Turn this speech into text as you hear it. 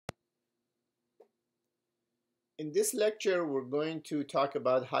In this lecture, we're going to talk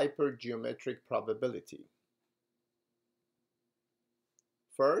about hypergeometric probability.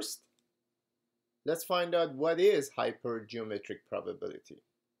 First, let's find out what is hypergeometric probability.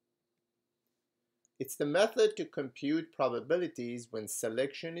 It's the method to compute probabilities when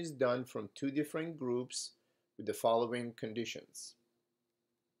selection is done from two different groups with the following conditions.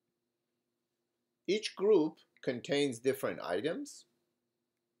 Each group contains different items.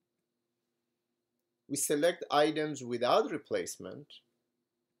 We select items without replacement.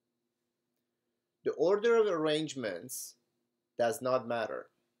 The order of arrangements does not matter.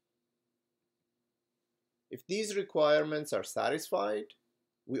 If these requirements are satisfied,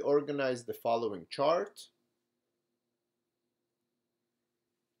 we organize the following chart.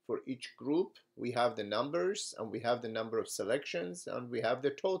 For each group, we have the numbers, and we have the number of selections, and we have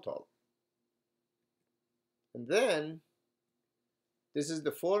the total. And then, this is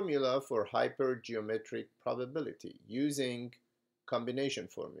the formula for hypergeometric probability using combination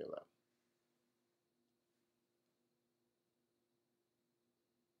formula.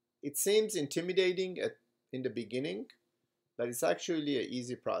 It seems intimidating in the beginning, but it's actually an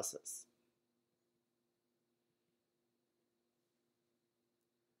easy process.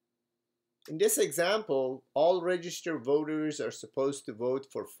 In this example, all registered voters are supposed to vote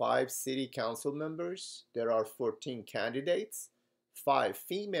for 5 city council members. There are 14 candidates, 5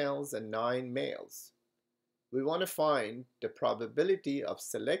 females and 9 males. We want to find the probability of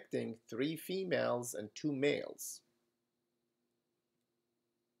selecting 3 females and 2 males.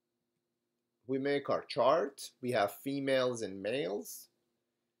 We make our chart. We have females and males.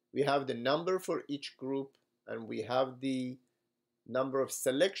 We have the number for each group, and we have the number of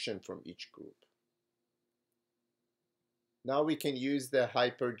selection from each group. Now we can use the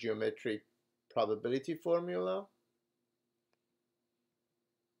hypergeometric probability formula.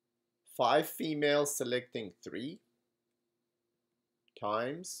 5 females selecting 3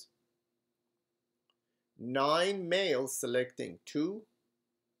 times 9 males selecting 2.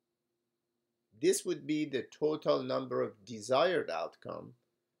 This would be the total number of desired outcome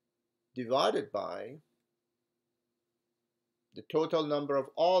divided by the total number of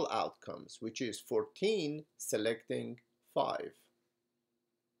all outcomes, which is 14 selecting 5.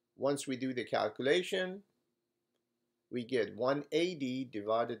 Once we do the calculation, we get 180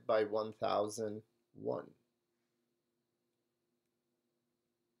 divided by 1001.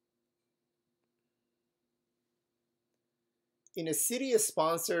 In a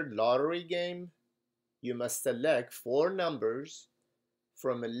city-sponsored lottery game, you must select 4 numbers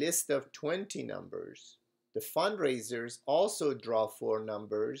from a list of 20 numbers. The fundraisers also draw 4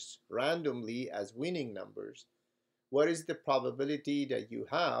 numbers randomly as winning numbers. What is the probability that you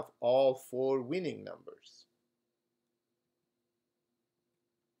have all 4 winning numbers?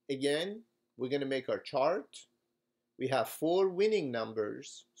 Again, we're going to make our chart. We have 4 winning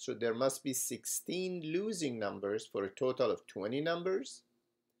numbers, so there must be 16 losing numbers for a total of 20 numbers.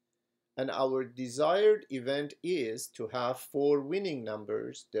 And our desired event is to have 4 winning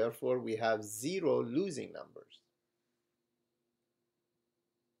numbers, therefore we have 0 losing numbers.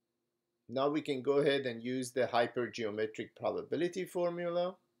 Now we can go ahead and use the hypergeometric probability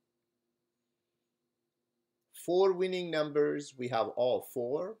formula. 4 winning numbers, we have all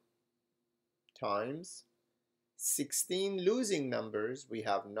 4 times 16 losing numbers, we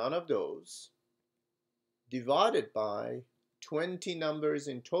have none of those, divided by 20 numbers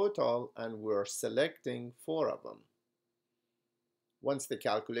in total, and we're selecting 4 of them. Once the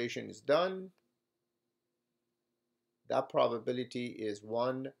calculation is done, that probability is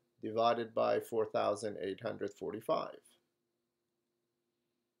 1 divided by 4,845.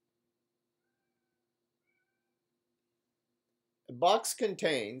 A box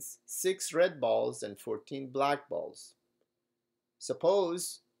contains 6 red balls and 14 black balls.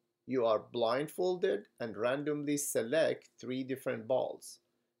 Suppose you are blindfolded and randomly select 3 different balls.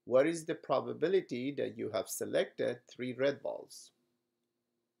 What is the probability that you have selected 3 red balls?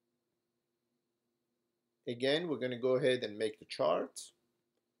 Again, we're going to go ahead and make the chart.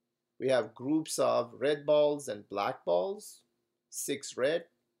 We have groups of red balls and black balls. 6 red,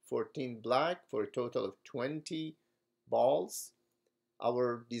 14 black, for a total of 20 balls.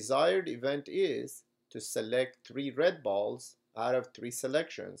 Our desired event is to select 3 red balls out of 3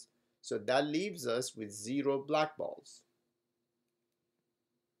 selections. So that leaves us with 0 black balls.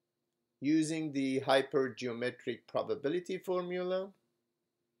 Using the hypergeometric probability formula,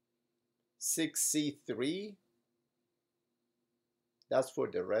 6C3, that's for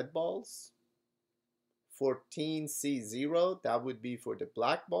the red balls. 14C0, that would be for the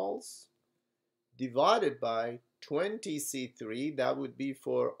black balls, divided by 20C3, that would be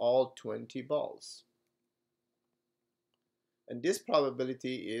for all 20 balls. And this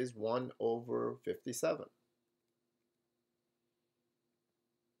probability is 1 over 57.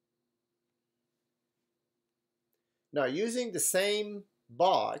 Now, using the same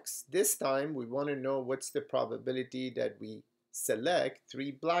box, this time we want to know what's the probability that we select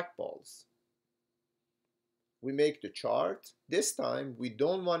 3 black balls. We make the chart. This time we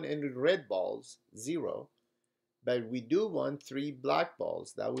don't want any red balls, 0, but we do want 3 black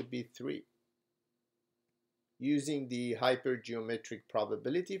balls. That would be 3. Using the hypergeometric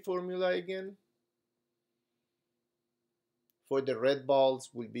probability formula again, for the red balls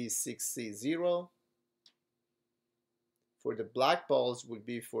will be 6C0. For the black balls will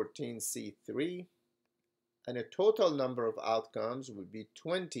be 14C3. And a total number of outcomes will be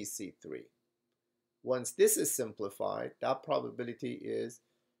 20C3. Once this is simplified, that probability is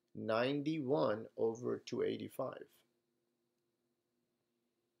 91 over 285.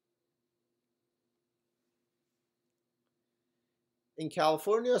 In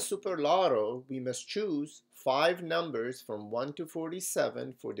California Super Lotto, we must choose 5 numbers from 1 to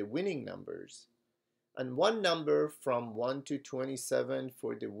 47 for the winning numbers, and 1 number from 1 to 27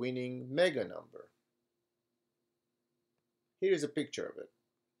 for the winning mega number. Here's a picture of it.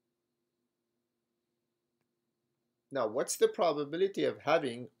 Now, what's the probability of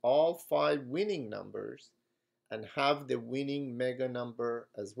having all 5 winning numbers and have the winning mega number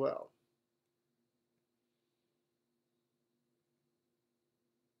as well?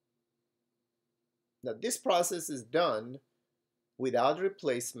 Now, this process is done without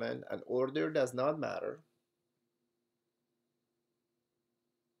replacement, and order does not matter.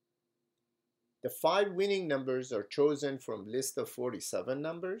 The 5 winning numbers are chosen from list of 47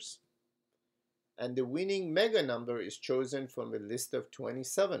 numbers, and the winning mega number is chosen from a list of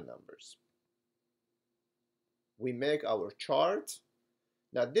 27 numbers. We make our chart.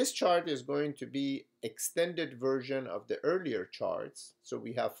 Now, this chart is going to be extended version of the earlier charts. So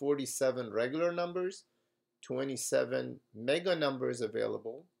we have 47 regular numbers, 27 mega numbers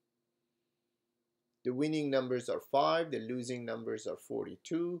available. The winning numbers are 5, the losing numbers are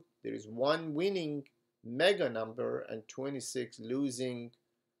 42. There is 1 winning mega number and 26 losing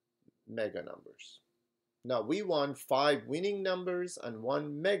mega numbers. Now we want 5 winning numbers and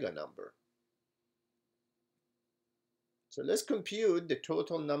 1 mega number. So let's compute the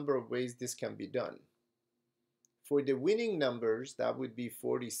total number of ways this can be done. For the winning numbers, that would be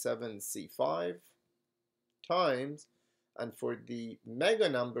 47C5 times, and for the mega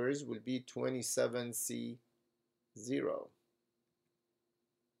numbers will be 27C0.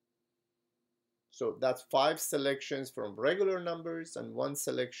 So that's 5 selections from regular numbers and 1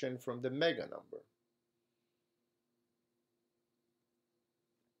 selection from the mega number.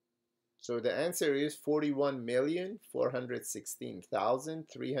 So the answer is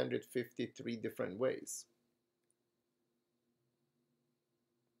 41,416,353 different ways.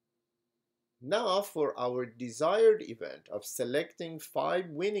 Now for our desired event of selecting 5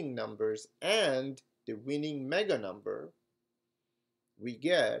 winning numbers and the winning mega number, we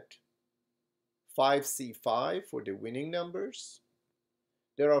get 5C5 for the winning numbers.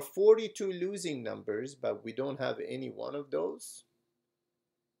 There are 42 losing numbers, but we don't have any one of those.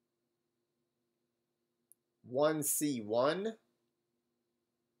 1C1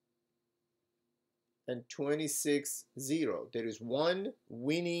 and 26,0. There is 1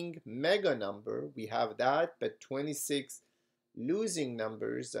 winning mega number, we have that, but 26 losing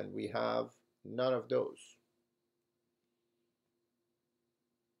numbers, and we have none of those.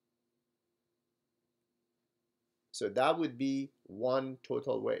 So that would be 1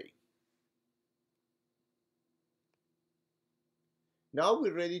 total way. Now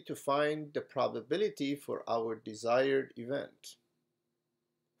we're ready to find the probability for our desired event.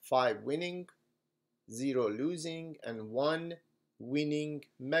 5 winning, 0 losing, and 1 winning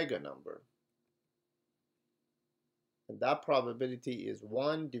mega number. And that probability is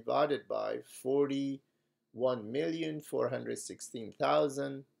 1 divided by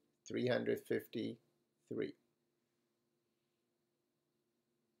 41,416,353.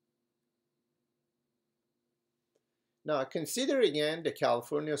 Now consider again the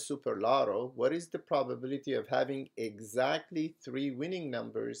California Super Lotto. What is the probability of having exactly 3 winning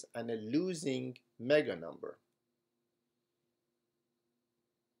numbers and a losing mega number?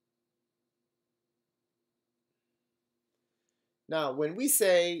 Now when we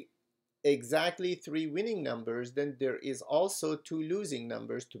say exactly 3 winning numbers, then there is also 2 losing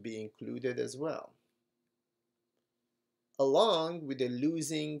numbers to be included as well, along with a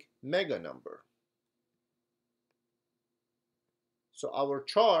losing mega number. So our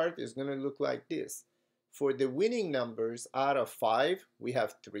chart is going to look like this. For the winning numbers, out of 5, we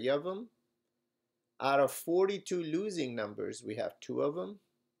have 3 of them. Out of 42 losing numbers, we have 2 of them.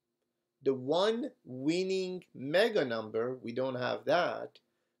 The one winning mega number, we don't have that,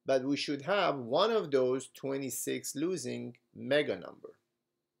 but we should have one of those 26 losing mega number.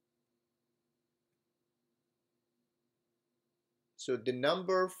 So the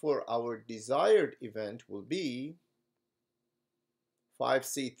number for our desired event will be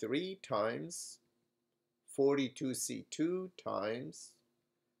 5C3 times 42C2 times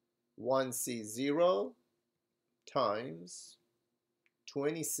 1C0 times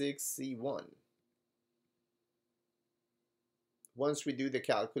 26C1. Once we do the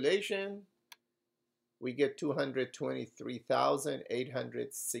calculation, we get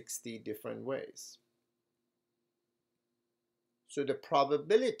 223,860 different ways. So the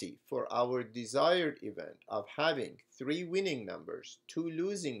probability for our desired event of having 3 winning numbers, 2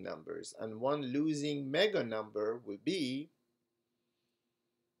 losing numbers, and 1 losing mega number will be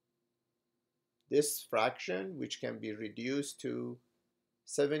this fraction, which can be reduced to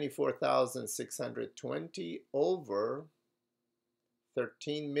 74,620 over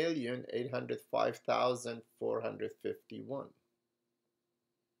 13,805,451.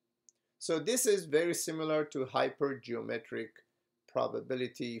 So this is very similar to hypergeometric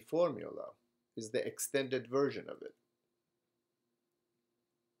probability formula, is the extended version of it.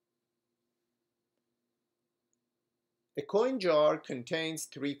 A coin jar contains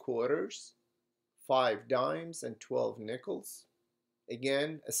 3 quarters, 5 dimes, and 12 nickels.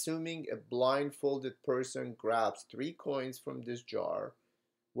 Again, assuming a blindfolded person grabs 3 coins from this jar,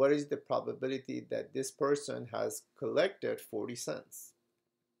 what is the probability that this person has collected 40 cents?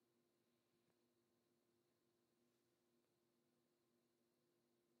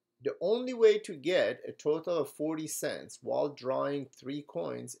 The only way to get a total of 40 cents while drawing 3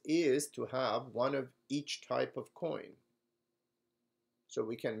 coins is to have one of each type of coin. So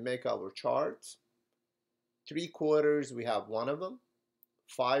we can make our charts. 3 quarters, we have one of them.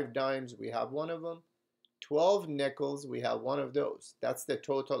 5 dimes, we have one of them. 12 nickels, we have one of those. That's the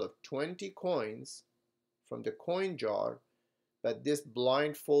total of 20 coins from the coin jar that this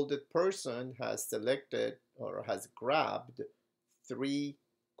blindfolded person has selected or has grabbed 3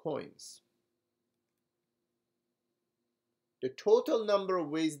 coins. The total number of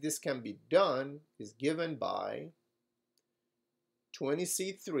ways this can be done is given by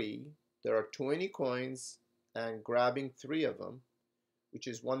 20C3. There are 20 coins and grabbing 3 of them, which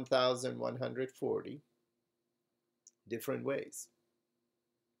is 1,140 different ways.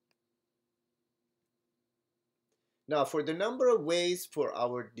 Now, for the number of ways for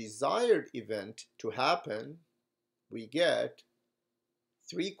our desired event to happen, we get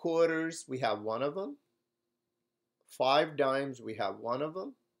 3 quarters, we have one of them. 5 dimes, we have one of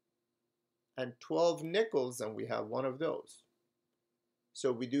them. And 12 nickels, and we have one of those.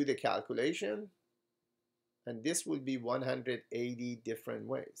 So we do the calculation, and this will be 180 different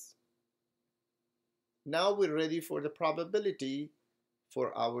ways. Now we're ready for the probability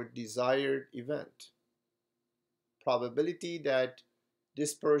for our desired event. Probability that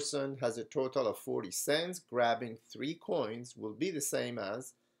this person has a total of 40 cents grabbing 3 coins will be the same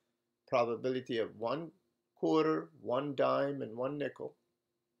as probability of 1 quarter, 1 dime, and 1 nickel.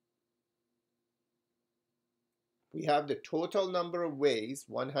 We have the total number of ways,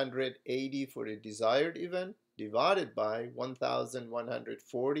 180 for the desired event, divided by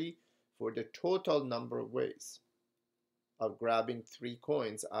 1,140 for the total number of ways of grabbing 3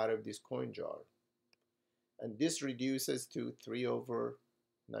 coins out of this coin jar. And this reduces to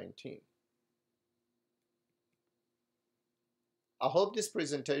 3/19. I hope this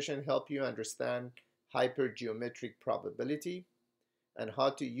presentation helped you understand hypergeometric probability and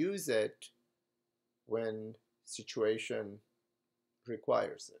how to use it when situation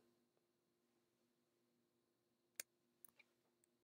requires it.